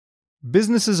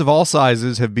Businesses of all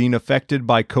sizes have been affected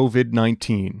by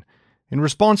COVID-19. In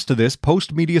response to this,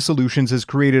 Post Media Solutions has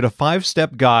created a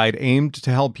 5-step guide aimed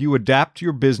to help you adapt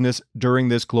your business during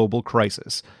this global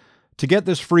crisis. To get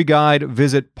this free guide,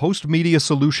 visit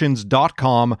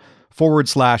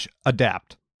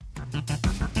postmediasolutions.com/adapt.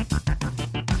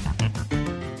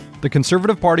 The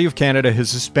Conservative Party of Canada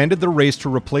has suspended the race to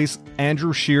replace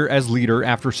Andrew Scheer as leader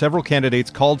after several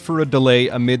candidates called for a delay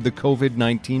amid the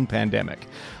COVID-19 pandemic.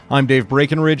 I'm Dave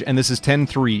Breckenridge, and this is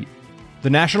 10-3. The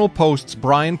National Post's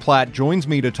Brian Platt joins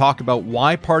me to talk about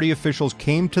why party officials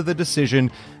came to the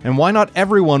decision and why not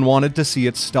everyone wanted to see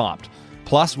it stopped.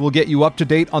 Plus, we'll get you up to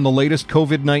date on the latest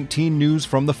COVID-19 news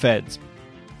from the feds.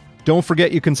 Don't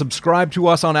forget you can subscribe to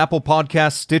us on Apple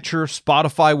Podcasts, Stitcher,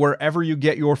 Spotify, wherever you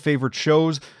get your favorite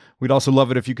shows. We'd also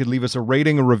love it if you could leave us a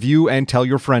rating, a review, and tell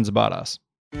your friends about us.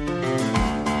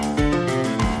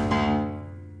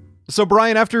 So,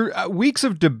 Brian, after weeks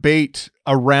of debate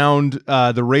around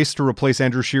the race to replace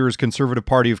Andrew Scheer as Conservative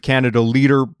Party of Canada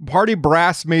leader, party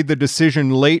brass made the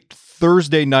decision late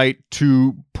Thursday night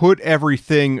to put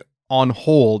everything on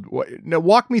hold. Now,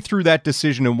 walk me through that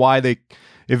decision and why they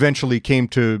eventually came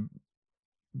to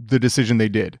the decision they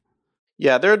did.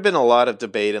 Yeah, there had been a lot of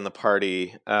debate in the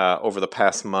party over the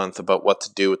past month about what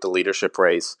to do with the leadership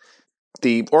race.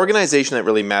 The organization that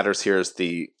really matters here is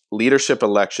the Leadership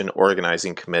Election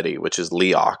Organizing Committee, which is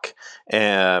LEOC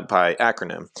by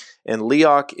acronym. And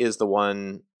LEOC is the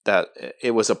one that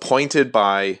it was appointed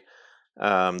by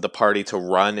the party to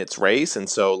run its race. And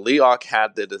so LEOC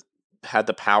had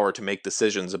the power to make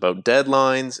decisions about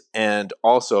deadlines and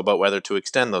also about whether to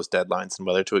extend those deadlines and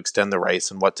whether to extend the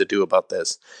race and what to do about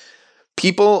this.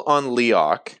 People on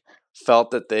LEOC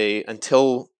felt that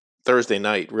until Thursday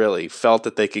night, really, felt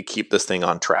that they could keep this thing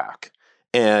on track.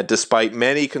 And despite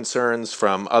many concerns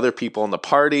from other people in the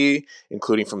party,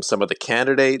 including from some of the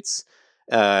candidates,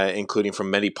 including from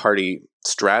many party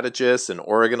strategists and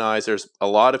organizers, a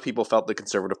lot of people felt the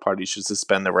Conservative Party should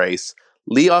suspend the race.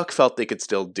 LEOC felt they could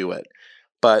still do it.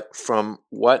 But from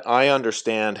what I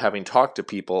understand, having talked to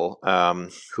people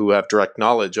who have direct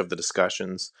knowledge of the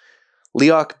discussions,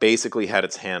 LEOC basically had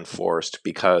its hand forced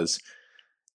because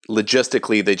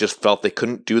logistically they just felt they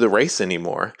couldn't do the race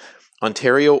anymore.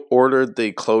 Ontario ordered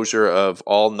the closure of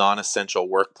all non-essential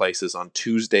workplaces on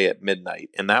Tuesday at midnight,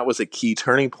 and that was a key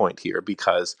turning point here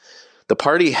because the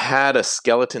party had a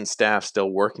skeleton staff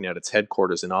still working at its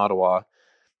headquarters in Ottawa,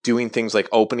 doing things like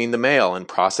opening the mail and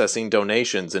processing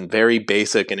donations and very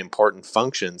basic and important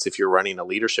functions if you're running a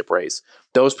leadership race.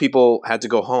 Those people had to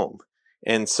go home.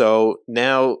 And so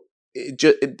now,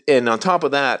 and on top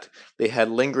of that, they had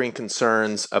lingering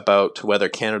concerns about whether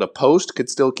Canada Post could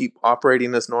still keep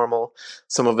operating as normal.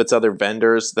 Some of its other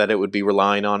vendors that it would be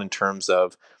relying on in terms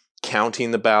of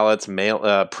counting the ballots,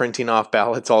 printing off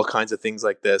ballots, all kinds of things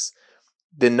like this.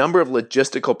 The number of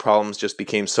logistical problems just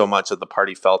became so much that the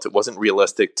party felt it wasn't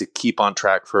realistic to keep on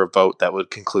track for a vote that would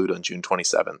conclude on June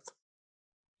 27th.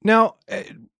 Now,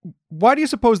 why do you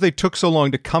suppose they took so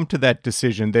long to come to that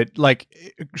decision? That,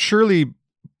 surely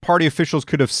party officials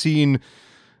could have seen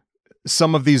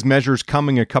some of these measures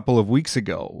coming a couple of weeks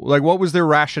ago. What was their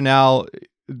rationale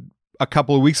a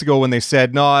couple of weeks ago when they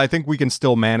said, no, I think we can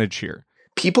still manage here?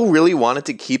 People really wanted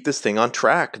to keep this thing on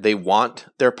track. They want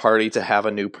their party to have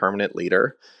a new permanent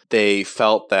leader. They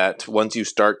felt that once you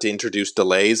start to introduce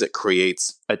delays, it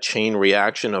creates a chain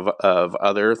reaction of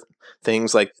other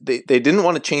things. Like they didn't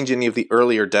want to change any of the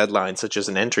earlier deadlines, such as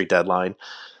an entry deadline,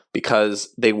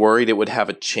 because they worried it would have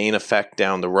a chain effect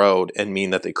down the road and mean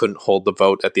that they couldn't hold the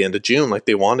vote at the end of June like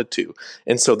they wanted to.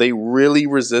 And so they really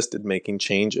resisted making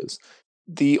changes.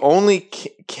 The only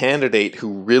candidate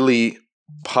who really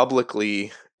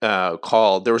publicly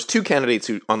called, there was two candidates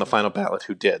who on the final ballot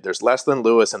who did. There's Leslyn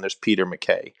Lewis and there's Peter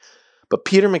MacKay. But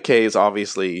Peter MacKay is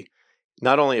obviously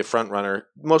not only a front runner,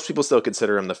 most people still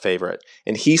consider him the favorite.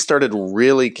 And he started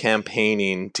really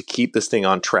campaigning to keep this thing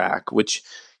on track, which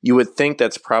you would think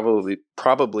that's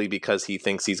probably because he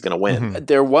thinks he's going to win. Mm-hmm.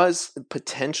 There was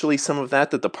potentially some of that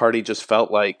the party just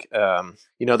felt like,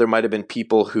 there might have been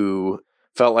people who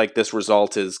felt like this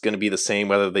result is going to be the same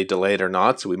whether they delay it or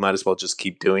not, so we might as well just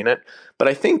keep doing it. But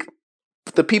I think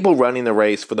the people running the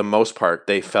race, for the most part,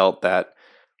 they felt that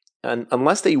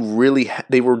unless they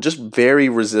were just very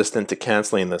resistant to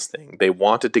canceling this thing. They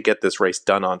wanted to get this race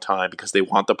done on time because they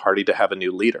want the party to have a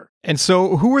new leader. And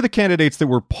so who were the candidates that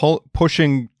were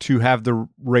pushing to have the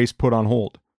race put on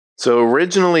hold? So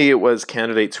originally it was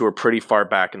candidates who were pretty far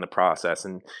back in the process.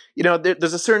 And,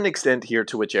 there's a certain extent here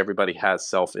to which everybody has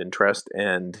self-interest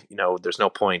and, there's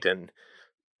no point in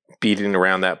beating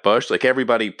around that bush. Like,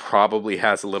 everybody probably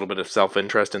has a little bit of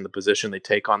self-interest in the position they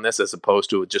take on this, as opposed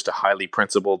to just a highly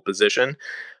principled position.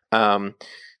 Um,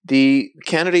 the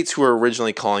candidates who were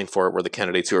originally calling for it were the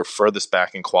candidates who are furthest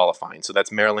back in qualifying. So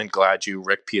that's Marilyn Gladue,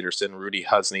 Rick Peterson, Rudy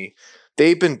Husney.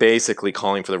 They've been basically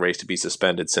calling for the race to be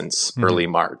suspended since early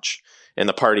March, and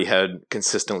the party had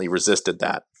consistently resisted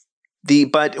that.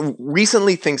 But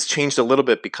recently things changed a little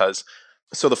bit, because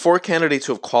the four candidates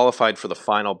who have qualified for the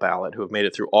final ballot, who have made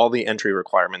it through all the entry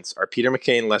requirements, are Peter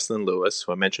MacKay and Leslyn Lewis,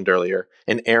 who I mentioned earlier,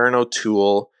 and Erin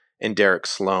O'Toole and Derek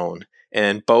Sloan.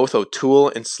 And both O'Toole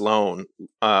and Sloan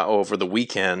over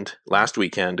the last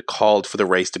weekend, called for the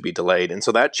race to be delayed. And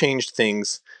so that changed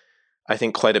things, I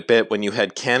think, quite a bit when you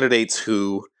had candidates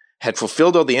who had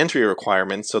fulfilled all the entry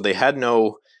requirements, so they had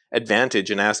no advantage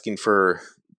in asking for,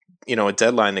 a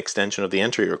deadline extension of the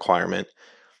entry requirement.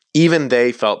 Even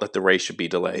they felt that the race should be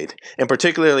delayed, and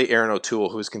particularly Erin O'Toole,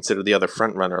 who was considered the other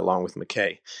frontrunner along with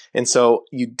MacKay. And so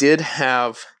you did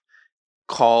have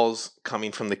calls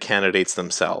coming from the candidates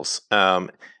themselves,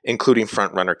 including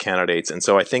frontrunner candidates. And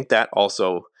so I think that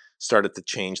also started to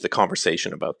change the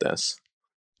conversation about this.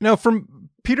 Now, from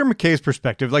Peter MacKay's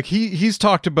perspective, like he's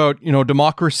talked about,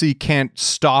 democracy can't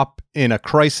stop in a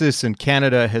crisis, and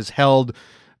Canada has held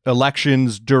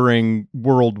elections during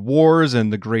world wars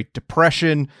and the Great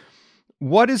Depression.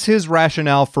 What is his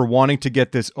rationale for wanting to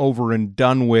get this over and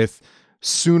done with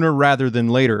sooner rather than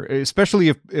later, especially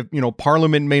if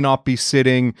Parliament may not be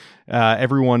sitting,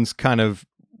 everyone's kind of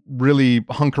really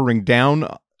hunkering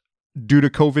down due to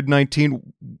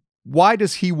COVID-19? Why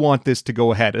does he want this to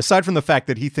go ahead, aside from the fact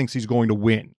that he thinks he's going to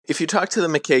win? If you talk to the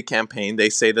MacKay campaign, they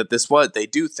say that they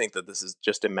do think that this is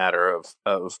just a matter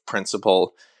of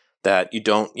principle, that you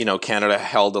don't, Canada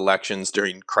held elections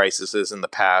during crises in the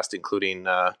past, including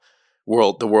the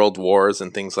world wars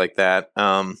and things like that.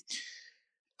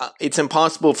 It's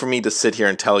impossible for me to sit here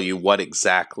and tell you what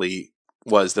exactly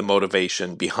was the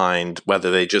motivation behind whether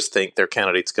they just think their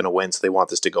candidate's going to win, so they want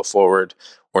this to go forward,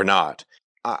 or not.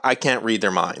 I can't read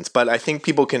their minds, but I think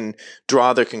people can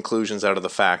draw their conclusions out of the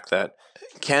fact that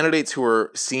candidates who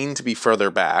are seen to be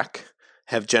further back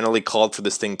have generally called for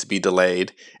this thing to be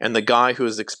delayed, and the guy who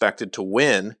is expected to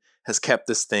win has kept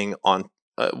this thing on,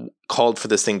 called for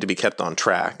this thing to be kept on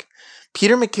track.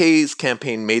 Peter MacKay's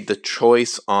campaign made the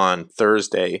choice on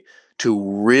Thursday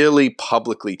to really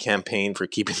publicly campaign for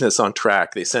keeping this on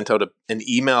track. They sent out an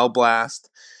email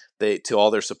blast to all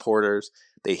their supporters.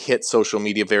 They hit social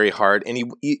media very hard,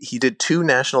 and he did 2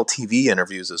 national TV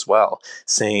interviews as well,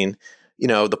 saying,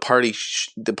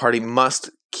 the party must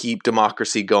keep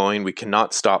democracy going. We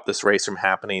cannot stop this race from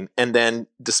happening. And then,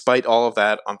 despite all of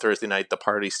that, on Thursday night, the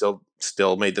party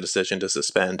still made the decision to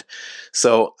suspend.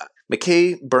 So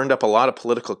MacKay burned up a lot of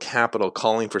political capital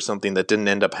calling for something that didn't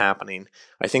end up happening.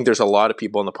 I think there's a lot of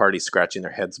people in the party scratching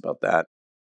their heads about that.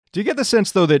 Do you get the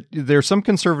sense, though, that there's some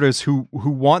conservatives who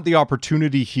want the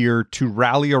opportunity here to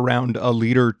rally around a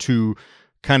leader to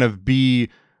kind of be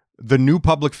the new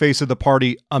public face of the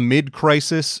party amid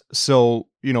crisis? So,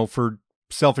 for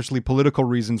selfishly political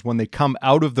reasons, when they come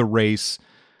out of the race,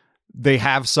 they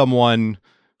have someone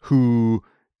who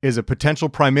is a potential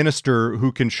prime minister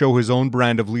who can show his own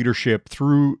brand of leadership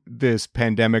through this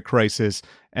pandemic crisis.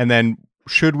 And then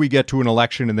should we get to an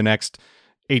election in the next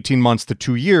 18 months to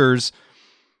 2 years,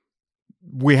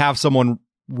 we have someone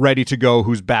ready to go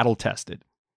who's battle tested.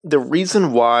 The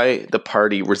reason why the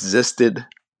party resisted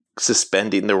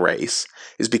suspending the race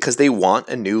is because they want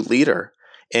a new leader.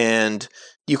 And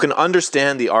you can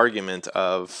understand the argument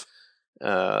of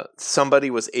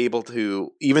somebody was able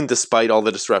to, even despite all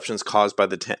the disruptions caused by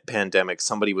the pandemic,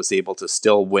 somebody was able to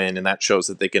still win, and that shows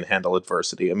that they can handle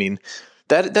adversity. I mean,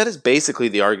 that is basically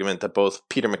the argument that both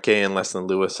Peter MacKay and Leslyn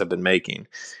Lewis have been making.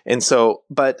 And so,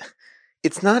 but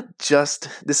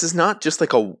this is not just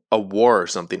like a war or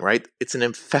something, right? It's an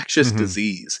infectious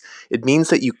disease. It means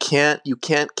that you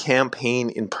can't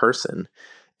campaign in person,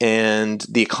 and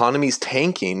the economy's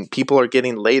tanking. People are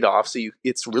getting laid off, so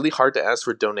it's really hard to ask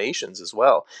for donations as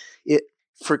well.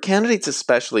 For candidates,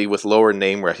 especially with lower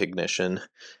name recognition,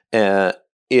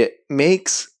 it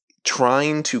makes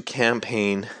trying to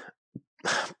campaign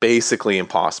basically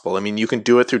impossible. I mean, you can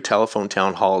do it through telephone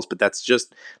town halls, but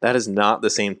that is not the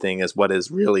same thing as what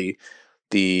is really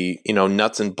the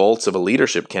nuts and bolts of a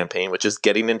leadership campaign, which is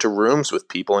getting into rooms with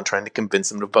people and trying to convince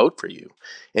them to vote for you.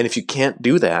 And if you can't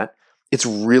do that, it's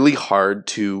really hard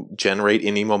to generate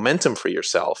any momentum for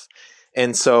yourself.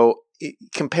 And so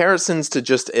comparisons to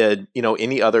just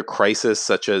any other crisis,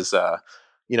 such as a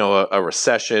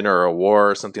recession or a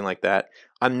war or something like that,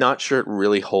 I'm not sure it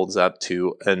really holds up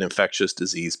to an infectious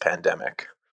disease pandemic.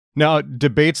 Now,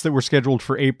 debates that were scheduled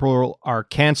for April are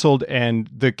canceled, and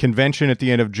the convention at the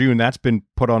end of June, that's been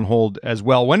put on hold as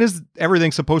well. When is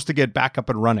everything supposed to get back up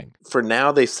and running? For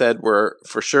now, they said we're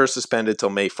for sure suspended till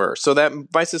May 1st. So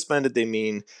that by suspended, they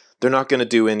mean they're not going to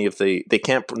do any of they're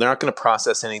not going to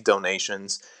process any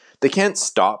donations. They can't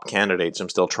stop candidates from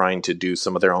still trying to do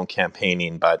some of their own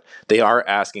campaigning, but they are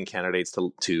asking candidates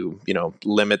to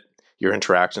limit your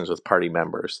interactions with party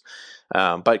members.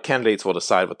 But candidates will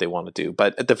decide what they want to do.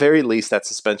 But at the very least, that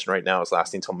suspension right now is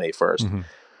lasting till May 1st. Mm-hmm.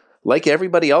 Like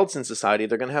everybody else in society,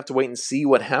 they're going to have to wait and see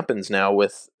what happens now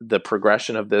with the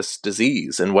progression of this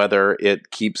disease and whether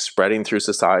it keeps spreading through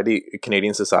society,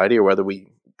 Canadian society, or whether we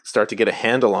start to get a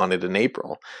handle on it in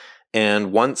April.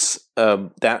 And once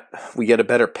that we get a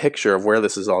better picture of where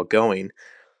this is all going,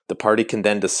 the party can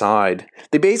then decide.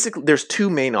 There's two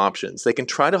main options. They can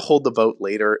try to hold the vote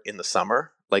later in the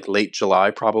summer, like late July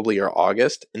probably or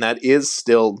August, and that is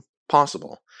still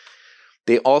possible.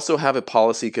 They also have a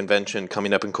policy convention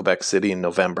coming up in Quebec City in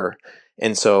November.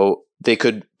 And so they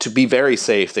could, to be very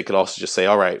safe, they could also just say,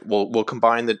 all right, we'll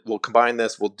combine this,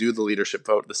 we'll do the leadership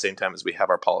vote at the same time as we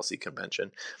have our policy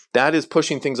convention. That is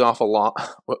pushing things off a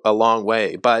long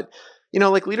way. But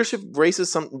like leadership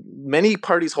races, many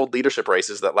parties hold leadership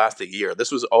races that last a year.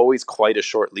 This was always quite a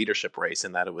short leadership race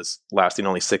in that it was lasting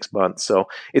only 6 months. So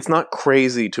it's not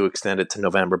crazy to extend it to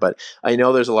November, but I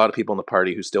know there's a lot of people in the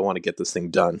party who still want to get this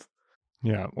thing done.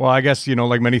 Yeah. Well, I guess,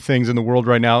 like many things in the world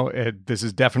right now, this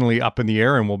is definitely up in the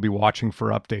air and we'll be watching for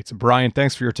updates. Brian,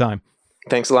 thanks for your time.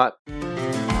 Thanks a lot.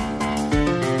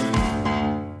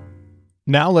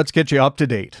 Now let's get you up to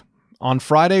date. On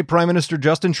Friday, Prime Minister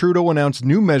Justin Trudeau announced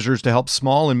new measures to help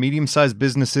small and medium-sized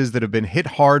businesses that have been hit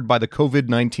hard by the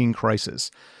COVID-19 crisis.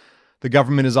 The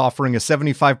government is offering a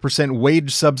 75%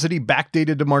 wage subsidy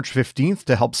backdated to March 15th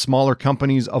to help smaller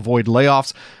companies avoid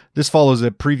layoffs. This follows a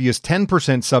previous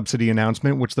 10% subsidy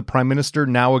announcement, which the Prime Minister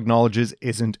now acknowledges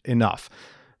isn't enough.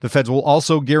 The feds will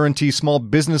also guarantee small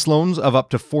business loans of up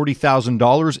to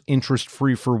 $40,000,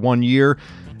 interest-free for 1 year.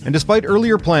 And despite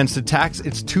earlier plans to tax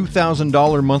its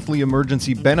 $2,000 monthly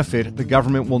emergency benefit, the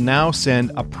government will now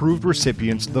send approved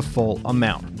recipients the full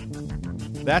amount.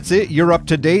 That's it. You're up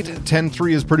to date.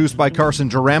 10-3 is produced by Carson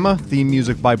Jarama. Theme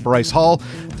music by Bryce Hall.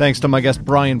 Thanks to my guest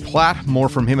Brian Platt. More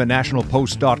from him at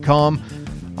nationalpost.com.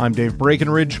 I'm Dave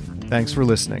Breckenridge. Thanks for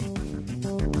listening.